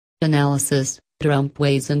Analysis: Trump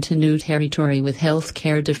wades into new territory with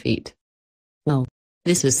healthcare defeat. Whoa.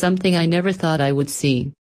 This is something I never thought I would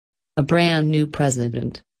see. A brand new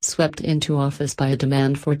president, swept into office by a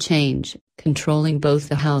demand for change, controlling both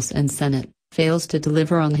the House and Senate, fails to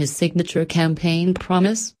deliver on his signature campaign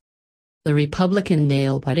promise? The Republican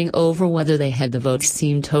nail-biting over whether they had the votes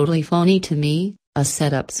seemed totally phony to me, a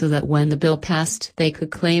setup so that when the bill passed they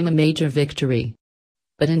could claim a major victory.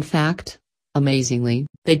 But in fact, amazingly,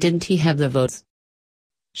 they didn't have the votes.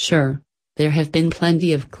 Sure, there have been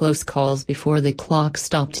plenty of close calls before the clock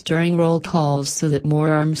stopped during roll calls so that more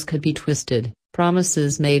arms could be twisted,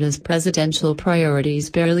 promises made as presidential priorities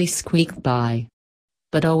barely squeaked by.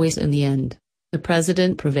 But always in the end, the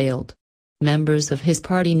president prevailed. Members of his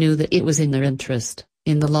party knew that it was in their interest,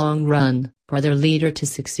 in the long run, for their leader to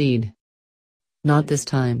succeed. Not this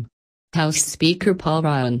time. House Speaker Paul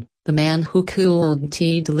Ryan, the man who couldn't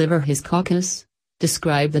deliver his caucus,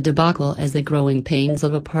 described the debacle as the growing pains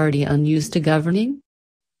of a party unused to governing.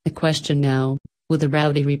 The question now, will the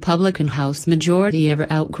rowdy Republican House majority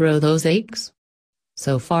ever outgrow those aches?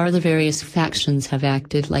 So far the various factions have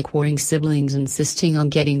acted like warring siblings insisting on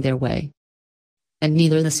getting their way. And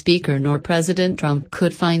neither the Speaker nor President Trump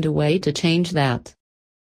could find a way to change that.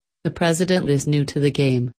 The president is new to the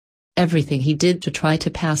game. Everything he did to try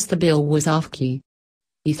to pass the bill was off-key.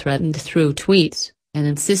 He threatened through tweets, and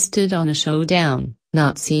insisted on a showdown,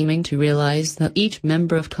 not seeming to realize that each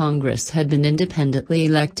member of Congress had been independently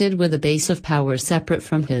elected with a base of power separate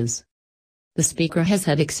from his. The Speaker has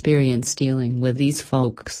had experience dealing with these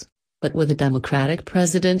folks, but with a Democratic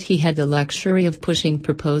president he had the luxury of pushing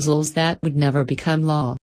proposals that would never become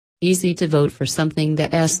law. Easy to vote for something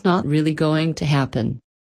that's not really going to happen.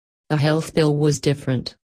 The health bill was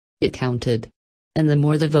different. It counted. And the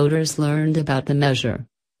more the voters learned about the measure,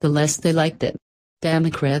 the less they liked it.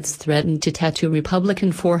 Democrats threatened to tattoo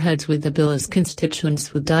Republican foreheads with the bill as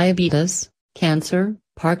constituents with diabetes, cancer,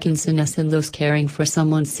 Parkinson's and those caring for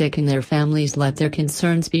someone sick in their families let their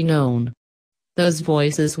concerns be known. Those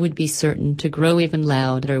voices would be certain to grow even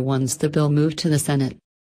louder once the bill moved to the Senate.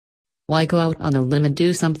 Why go out on a limb and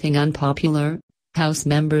do something unpopular? House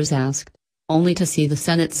members asked, only to see the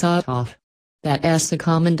Senate saw it off. That's a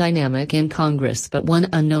common dynamic in Congress but one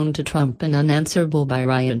unknown to Trump and unanswerable by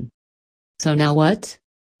Ryan. So now what?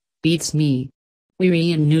 Beats me. We're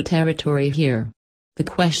in new territory here. The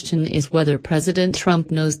question is whether President Trump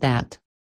knows that.